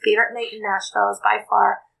everyone, my favorite night in Nashville is by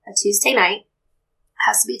far a Tuesday night. It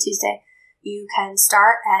has to be Tuesday. You can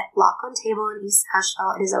start at Lock on Table in East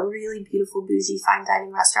Nashville. It is a really beautiful, bougie, fine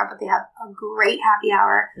dining restaurant, but they have a great happy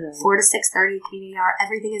hour, 4 to 6:30 community hour.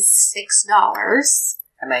 Everything is $6.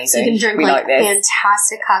 Amazing. So you can drink We like this.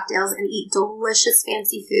 fantastic cocktails and eat delicious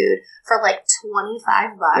fancy food for like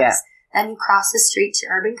 $25. Yeah. Then you cross the street to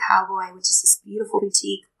Urban Cowboy, which is this beautiful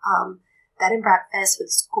boutique bed and breakfast with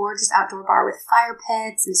this gorgeous outdoor bar with fire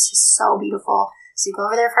pits, and it's just so beautiful. So you go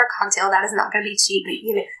over there for a cocktail. That is not going to be cheap, but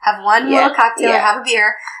you have one little cocktail or have a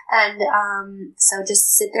beer. And so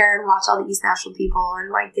just sit there and watch all the East Nashville people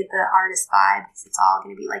and like get the artist vibe, because it's all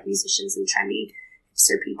going to be like musicians and trendy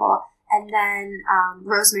hipster people. And then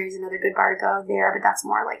Rosemary's another good bar to go there, but that's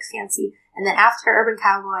more like fancy. And then after Urban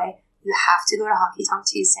Cowboy, you have to go to Honky Tonk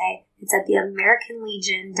Tuesday. It's at the American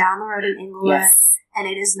Legion down the road in Inglewood. Yes. And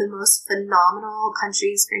it is the most phenomenal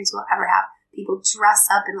country experience you'll ever have. People dress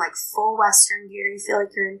up in like full Western gear. You feel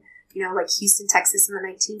like you're in, like Houston, Texas in the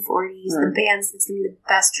 1940s. The bands, it's going to be the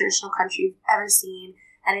best traditional country you've ever seen.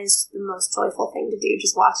 And it's the most joyful thing to do,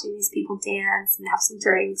 just watching these people dance and have some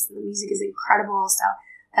drinks. And the music is incredible. So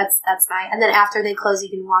that's my, and then after they close, you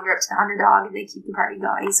can wander up to the Underdog and they keep the party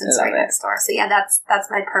going. So it's right next door. So yeah, that's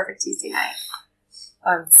my perfect Tuesday night.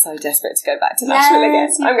 I'm so desperate to go back to Nashville again.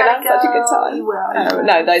 I'm going to have such a good time. You will.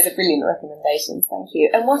 No, those are brilliant recommendations. Thank you.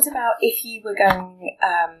 And what about if you were going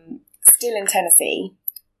still in Tennessee,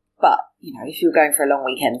 but if you were going for a long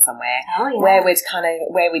weekend somewhere? Where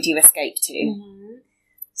would you escape to? Mm-hmm.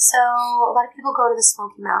 So a lot of people go to the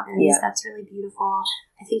Smoky Mountains. Yeah. That's really beautiful.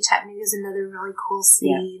 I think Chattanooga is another really cool city.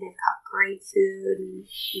 Yeah. They've got great food, and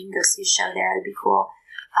you can go see a show there. That'd be cool.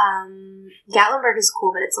 Gatlinburg is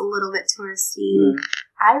cool, but it's a little bit touristy.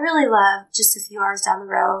 I really love just a few hours down the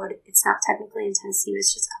road. It's not technically in Tennessee, but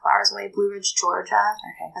it's just a couple hours away. Blue Ridge, Georgia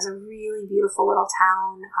has a really beautiful little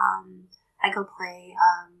town. I go play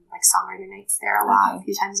like songwriter nights there a lot, a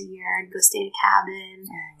few times a year, and go stay in a cabin,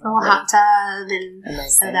 a little hot tub, and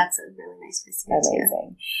so that's a really nice place to go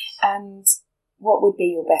to. And what would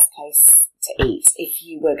be your best place to eat if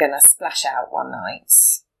you were going to splash out one night?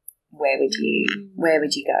 Where would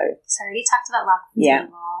you go? So I already talked about Lock on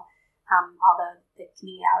Table, although the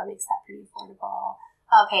community hour makes that pretty affordable.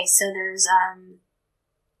 Okay, so there's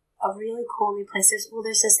a really cool new place. There's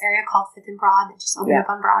this area called Fifth and Broad that just opened up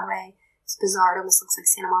on Broadway. It's bizarre. It almost looks like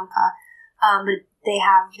Santa Monica. But they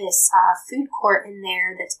have this food court in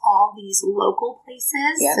there that's all these local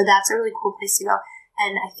places. Yeah. So that's a really cool place to go.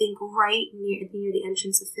 And I think right near the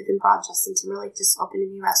entrance of Fifth and Broad, Justin Timberlake just opened a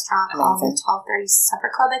new restaurant called the 1230 Supper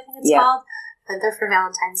Club, I think it's called. Went there for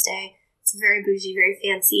Valentine's Day. It's very bougie, very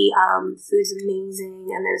fancy. Food's amazing,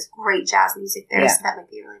 and there's great jazz music there, so that might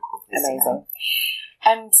be a really cool place to go.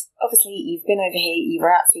 And obviously, you've been over here, you were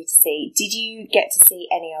at C2C. Did you get to see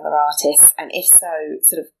any other artists? And if so,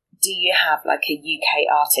 sort of, do you have like a UK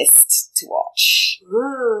artist to watch?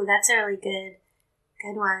 Ooh, that's a really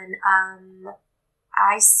good one.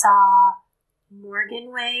 I saw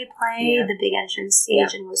Morgan Way play the big entrance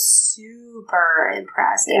stage and was super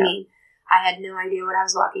impressed. I mean, I had no idea what I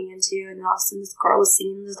was walking into, and then all of a sudden this girl was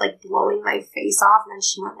singing, just like blowing my face off, and then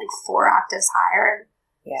she went like 4 octaves higher.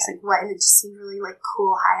 It's like, what? And it just seemed really like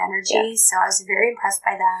cool, high energy. So I was very impressed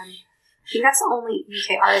by them. I think that's the only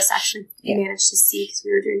UK artist actually we managed to see, because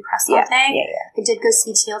we were doing press all day. I did go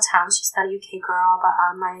see Teal Town. She's not a UK girl, but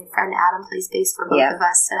my friend Adam plays bass for both of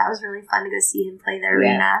us, so that was really fun to go see him play the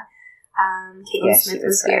arena. Caitlin Smith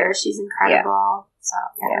was here. She's incredible. So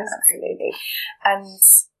yeah, it was absolutely. And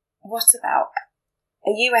what about a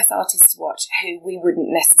US artist to watch who we wouldn't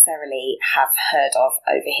necessarily have heard of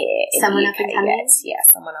over here in someone the UK up and coming? yet? Yeah,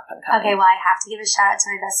 someone up and coming. Okay, well, I have to give a shout out to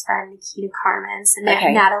my best friend, Nikita Carmen. So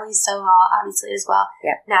Natalie Stovall, obviously, as well.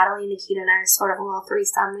 Natalie, Nikita, and I are sort of a little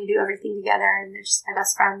threesome. We do everything together, and they're just my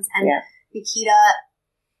best friends. And Nikita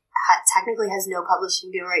technically has no publishing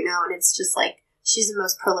deal right now, and it's just like, she's the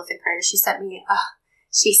most prolific writer. She sent me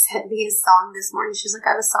a song this morning. She was like,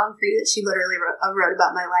 I have a song for you that she literally wrote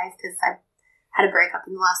about my life, because I had a breakup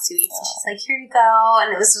in the last 2 weeks. And she's like, here you go.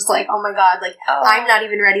 And it was just like, oh my God, like, I'm not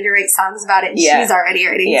even ready to write songs about it. And she's already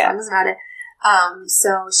writing songs about it.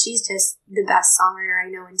 So she's just the best songwriter I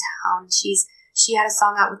know in town. She had a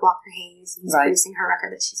song out with Walker Hayes, and he's producing her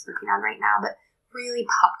record that she's working on right now. But really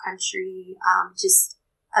pop country, just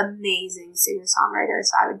amazing singer-songwriter.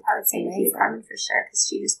 So I would say Nikita Carmen for sure, because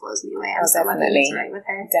she just blows me away. I'm so lucky to write with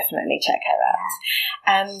her. Definitely check her out.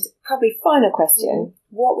 And probably final question,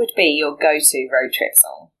 what would be your go-to road trip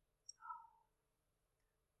song?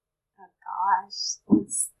 Oh gosh,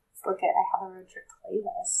 let's look at, I have a road trip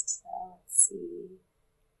playlist, so let's see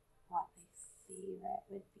what my favorite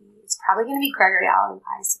would be, it's probably going to be Gregory Alan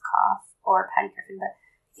Isakov or Patty Griffin, but I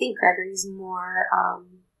think Gregory's more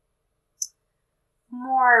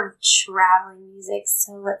traveling music.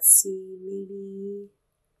 So let's see, maybe,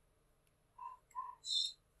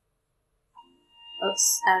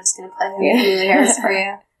 oops, I'm just going to play Amelia Harris for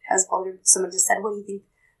you. As Boulder, someone just said, what do you think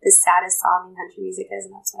the saddest song in country music is?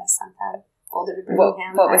 And that's what I sent them. Boulder to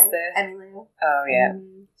Birmingham. What was the... Emmylou. Oh, yeah.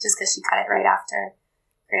 Just because she cut it right after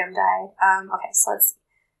Graham died. Okay, so let's see.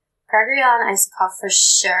 Gregory Alan Isakov for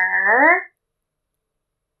sure.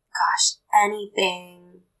 Gosh,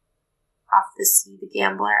 anything off the Sea, The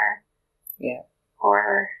Gambler. Yeah.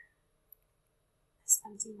 Or this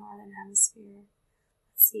empty Northern Hemisphere.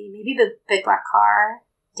 Let's see, maybe The Big Black Car,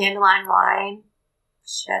 Dandelion Wine.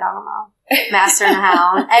 Shit, I don't know. Master and the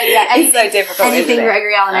Hound. It's so difficult, anything isn't it?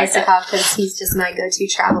 Gregory Alan Isakov, because he's just my go-to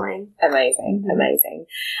traveling. Amazing.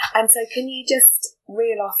 And so can you just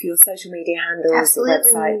reel off your social media handles,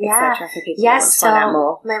 Absolutely, website, etc. for people who want to so find out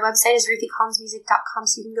more? My website is ruthiecollinsmusic.com,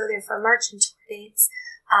 so you can go there for merch and tour dates.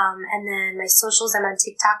 And then my socials, I'm on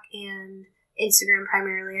TikTok and Instagram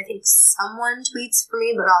primarily. I think someone tweets for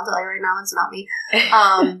me, but I'll tell you right now, it's not me.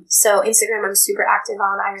 So Instagram, I'm super active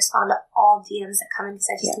on. I respond to all DMs that come in because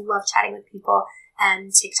I just love chatting with people.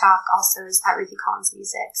 And TikTok also is at Ruthie Collins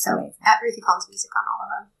Music. So at Ruthie Collins Music on all of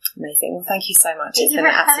them. Amazing. Well, thank you so much. Thank It's you been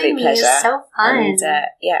for an absolute having me. pleasure. It was so fun. And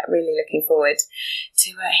really looking forward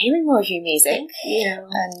to hearing more of your music. Thank you.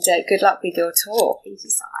 And good luck with your tour. Thank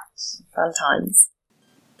you so much. Fun times.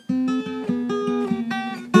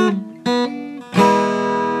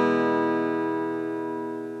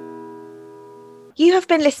 You have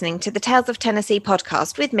been listening to the Tales of Tennessee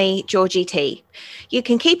podcast with me, Georgie T. You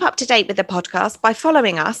can keep up to date with the podcast by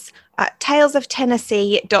following us at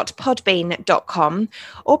talesoftennessee.podbean.com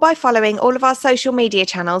or by following all of our social media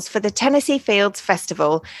channels for the Tennessee Fields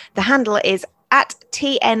Festival. The handle is at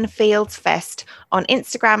TN Fields Fest on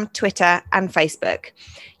Instagram, Twitter, and Facebook.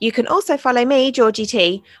 You can also follow me, Georgie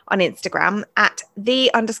T, on Instagram at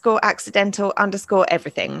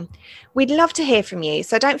 _accidental_everything. We'd love to hear from you,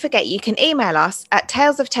 so don't forget you can email us at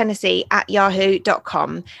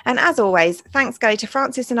talesoftennessee@yahoo.com. And as always, thanks go to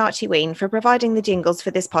Francis and Archie Ween for providing the jingles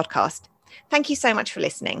for this podcast. Thank you so much for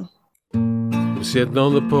listening. We're sitting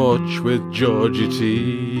on the porch with Georgie T,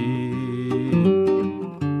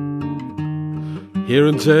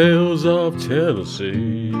 hearing tales of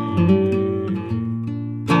Tennessee.